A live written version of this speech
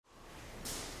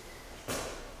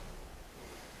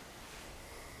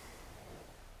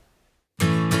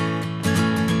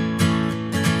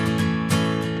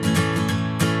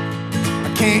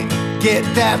get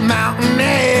that mountain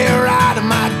air out of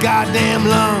my goddamn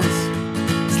lungs.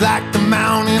 It's like the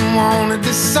mountain wanted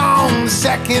this song the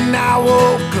second I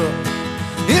woke up.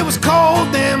 It was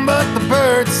cold then, but the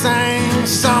birds sang,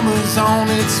 summer's on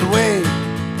its way.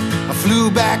 I flew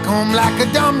back home like a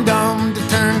dum-dum to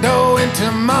turn dough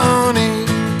into money.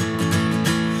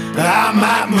 I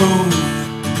might move,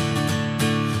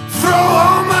 throw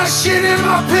all my shit in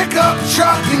my pickup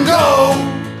truck and go.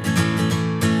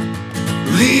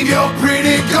 Leave your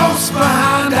pretty ghost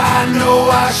behind, I know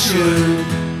I should.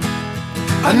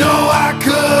 I know I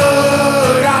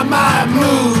could, I might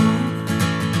move.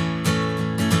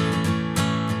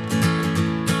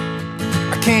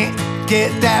 I can't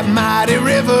get that mighty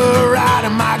river out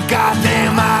of my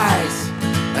goddamn eyes.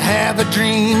 I have a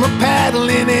dream of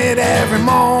paddling it every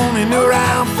morning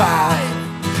around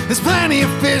 5. There's plenty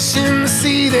of fish in the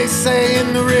sea, they say,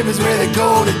 in the rivers where they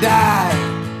go to die.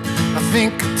 I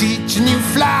think of teaching you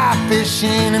fly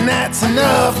fishing, and that's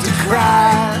enough to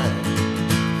cry.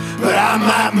 But I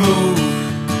might move,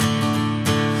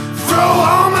 throw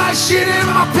all my shit in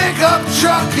my pickup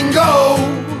truck and go.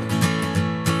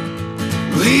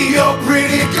 Leave your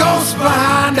pretty ghost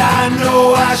behind, I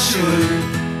know I should.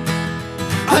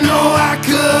 I know I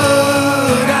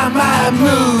could, I might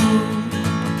move.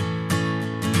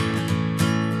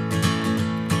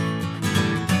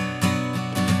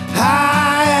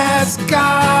 I asked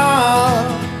God,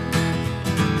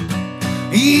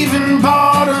 even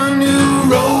bought a new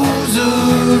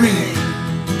rosary.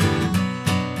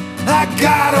 I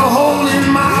got a hole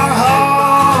in my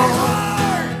heart,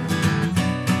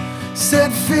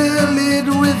 said fill it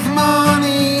with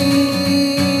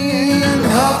money and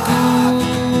huckleberries.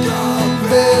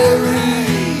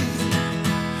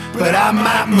 But I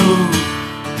might move,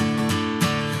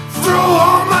 throw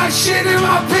all my shit in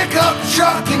my pickup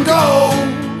truck and go.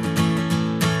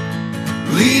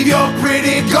 Leave your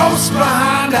pretty ghost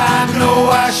behind, I know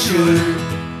I should.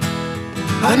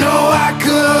 I know I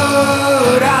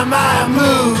could, I might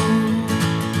move.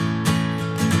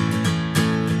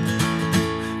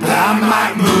 I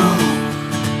might move,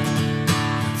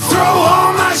 throw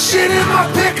all my shit in my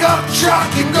pickup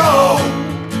truck and go.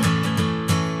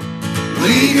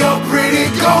 Leave your pretty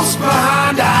ghost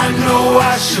behind, I know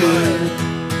I should.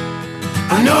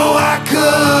 I know I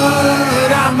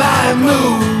could, I might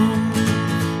move.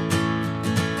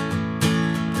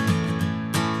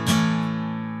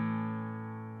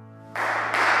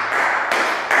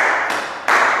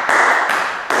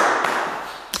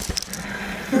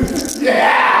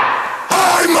 Yeah!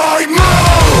 I might move.